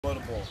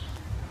ball.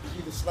 You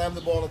either slam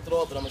the ball and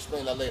throw it, but I'm going to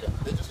explain that later.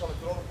 They're just going to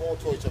throw the ball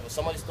to each other.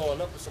 Somebody's throwing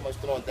up or somebody's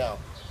throwing down.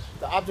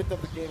 The object of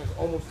the game is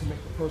almost to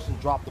make the person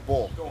drop the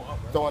ball,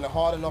 throwing it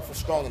hard enough or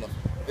strong enough.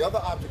 The other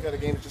object of the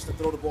game is just to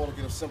throw the ball to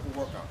get a simple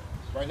workout.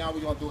 Right now,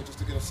 we're going to do it just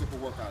to get a simple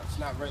workout. It's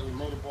not regular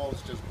motor ball,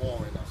 it's just ball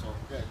right now. So,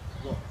 okay,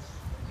 go. You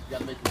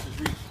got to make it just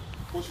reach.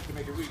 Push it to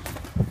make it reach.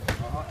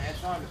 Add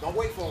time. Don't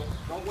wait for him.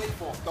 Don't wait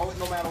for him. Throw it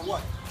no matter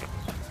what.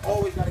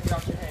 Always got to get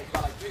out your hand. You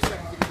got like 3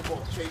 seconds to get the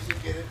ball. Chase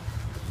it, get it.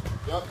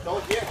 Yup, throw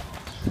it, yeah.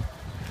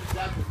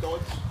 Exactly, throw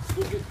it.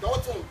 Throw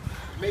it to him.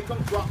 Make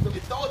him drop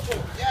it. Throw it to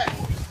him. Yes.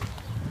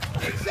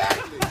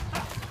 Exactly.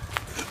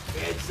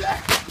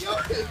 Exactly.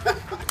 Yup.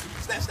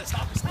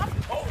 Stop it.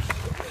 Oh, shit.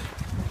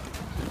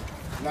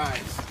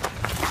 Nice.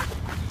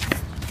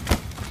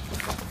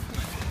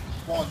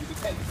 Ball, you can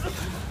take it.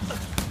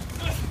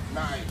 Nice.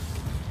 Nice.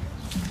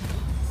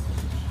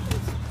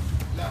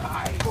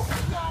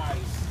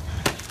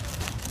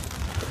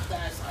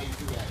 That's how you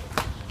do that.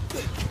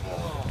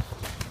 Oh.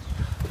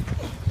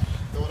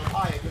 Throw it up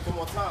higher, give them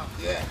more time.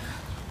 Yeah.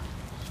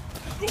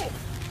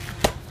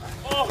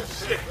 Oh,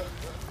 shit.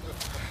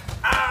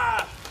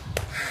 Ah!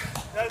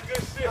 That's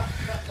good shit.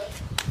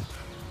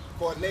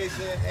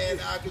 Coordination,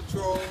 hand-eye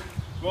control,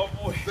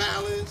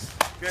 balance,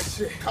 good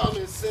shit.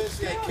 Common sense.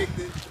 She ain't kicked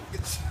it.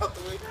 Get you out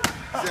the way. See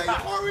how your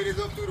heart rate is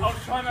up through the I'm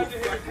trying not to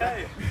hit his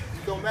head.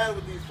 It don't matter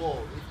with these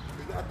balls.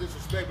 It's not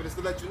disrespect, but it's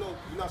to let you know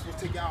you're not supposed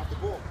to take your eye off the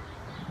ball.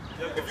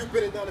 If you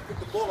bend it down and pick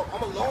the ball up, I'm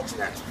going to launch it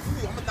at you.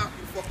 I'm going to knock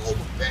you the fuck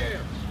over.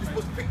 Bam! You're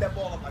supposed to pick that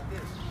ball up like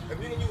this. If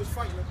me and you was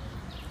fighting,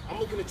 I'm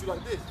looking at you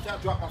like this. You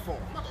can't drop my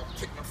phone. I'm not going to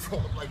pick my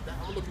phone up like that.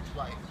 I'm going to look at you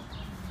like,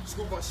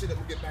 scoop my shit up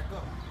and get back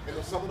up. And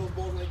then some of those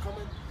balls, when they come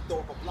in, throw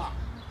up a block.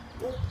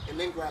 Boom, and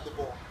then grab the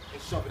ball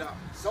and shove it out.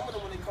 Some of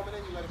them, when they coming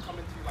in, you let it come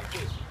into you like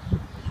this. And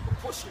you can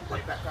push them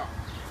right back out.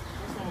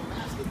 That's all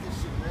master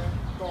this shit, man.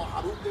 Throwing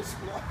Hadoop this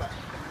shit all that.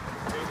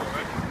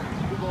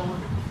 We're going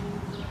with it.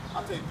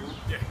 I'll take you.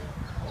 Yeah.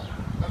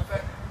 Matter of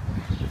fact,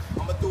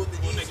 I'm going to do it the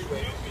easy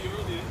way.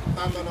 You're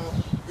not going to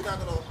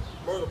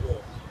murder ball.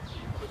 I'm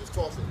going to just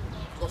toss it. You're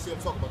going to see what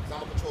I'm talking about because I'm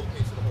going to control the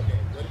pace of the whole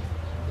game. Ready?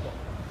 Come on.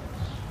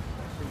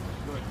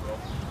 Good, bro.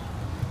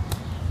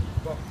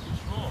 Go.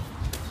 Strong.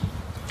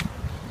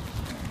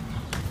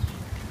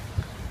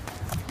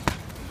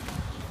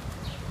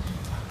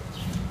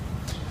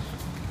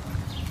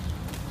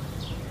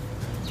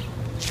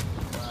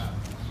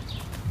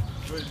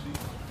 Good, D.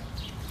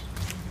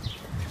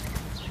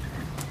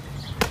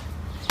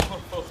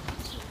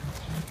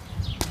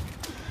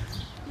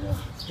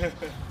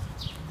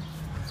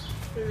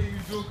 Hey, you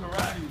do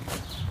karate.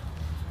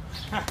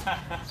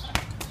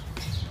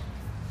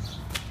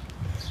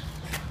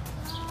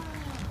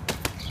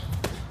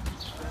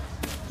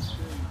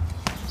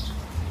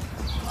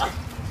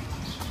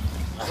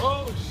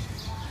 Oh, shit.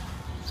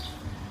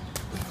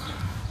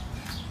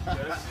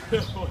 Yeah.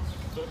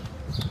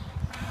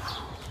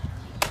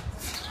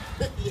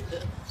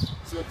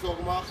 See what I'm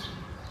talking about?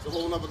 It's a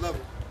whole nother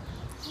level.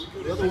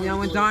 So you know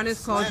when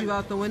Darness calls you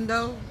out the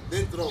window?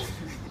 Then throw it. You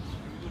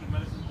do the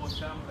medicine ball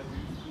challenge like you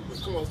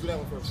used to. Come on, let's do that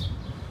one first.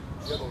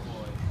 The other one.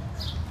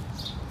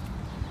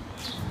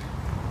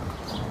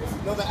 It's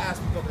another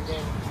aspect of the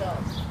game of the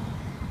challenge.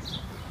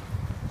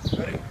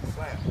 Ready?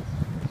 Slam.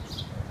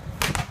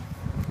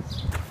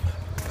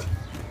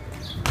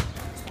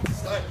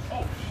 Slam.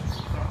 Oh.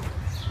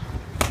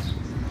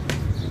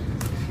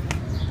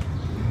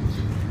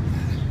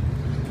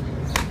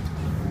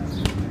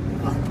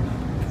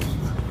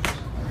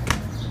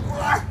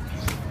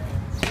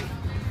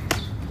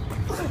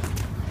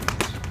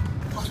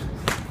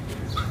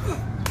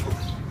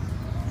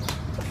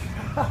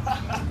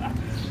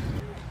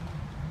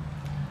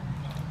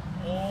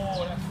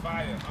 Oh, that's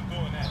fire. I'm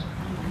doing that.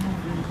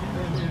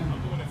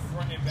 I'm doing it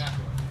front and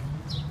backward.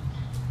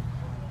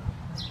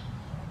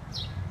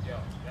 Yo,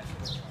 that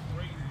shit is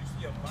crazy. You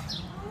see your body?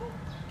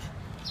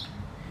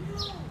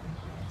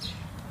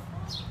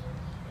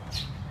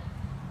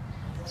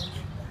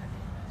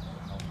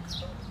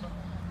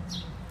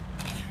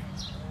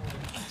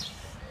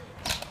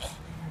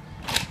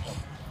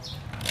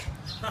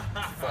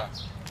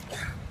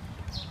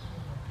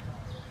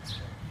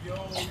 Yo,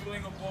 you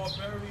ain't a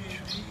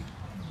barbarian, G.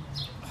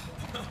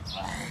 I'm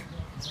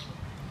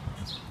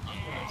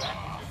going back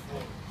and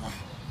forth.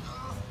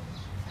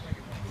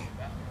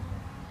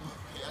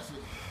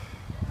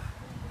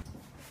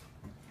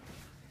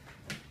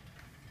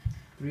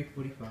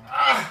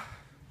 3:45.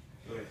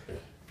 Good.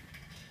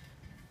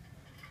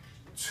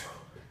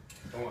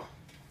 Come on.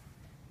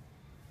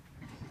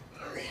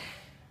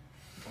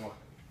 Come on.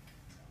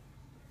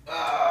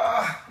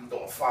 I'm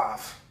doing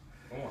 5.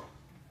 Come on.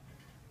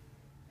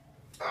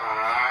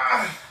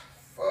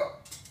 Fuck.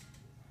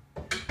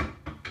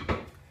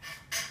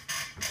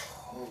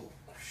 Oh,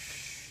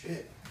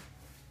 shit.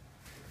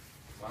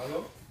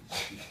 Milo?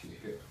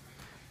 Yeah.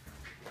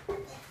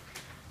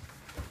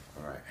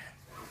 All right.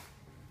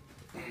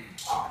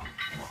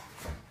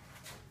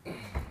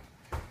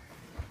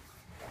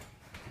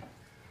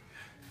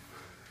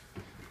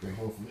 Bring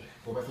home for me.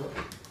 Go back up.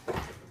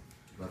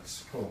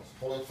 Let's hold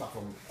on top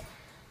of me.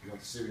 You got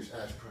the serious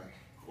ass crack.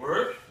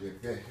 Word? Yeah,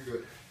 you're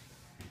good.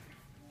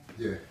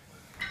 Yeah.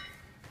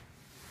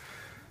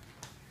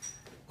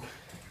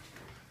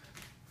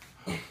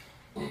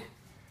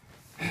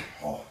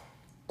 Oh.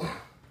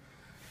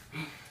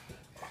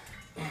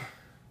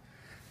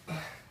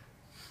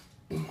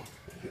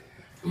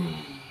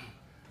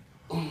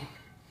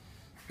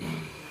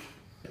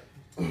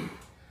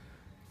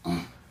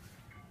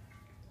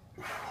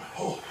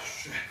 Oh,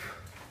 shit.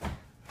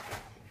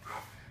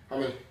 How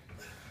many?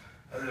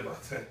 I did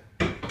about 10.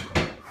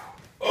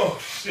 Oh,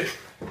 shit.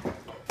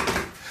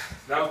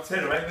 That was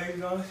 10, right,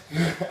 ladies on it?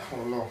 I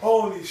don't know.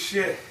 Holy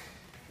shit.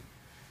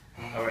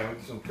 All right, I'm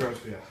do some curls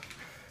for y'all.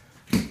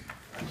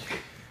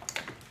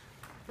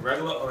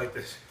 Regular or like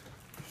this?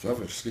 So I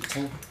just get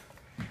 10.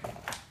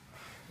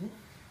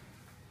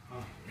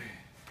 Oh, man.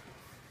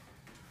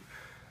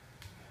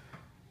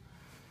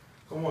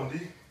 Come on,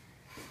 D.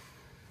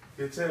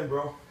 Get 10,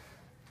 bro.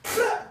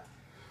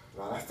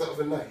 Nah, that's the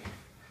other night.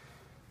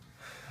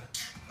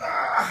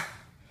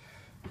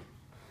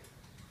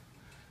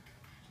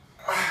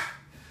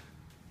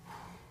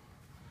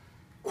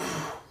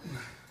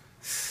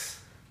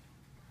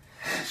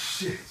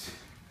 Shit.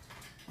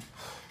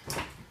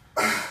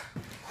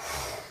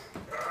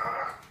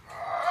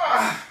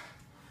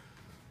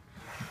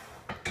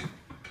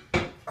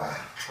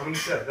 How many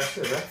sets? That's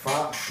it, right?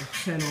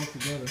 5. 10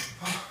 altogether.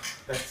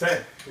 That's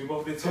 10. We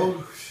both did 10.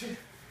 Oh, shit.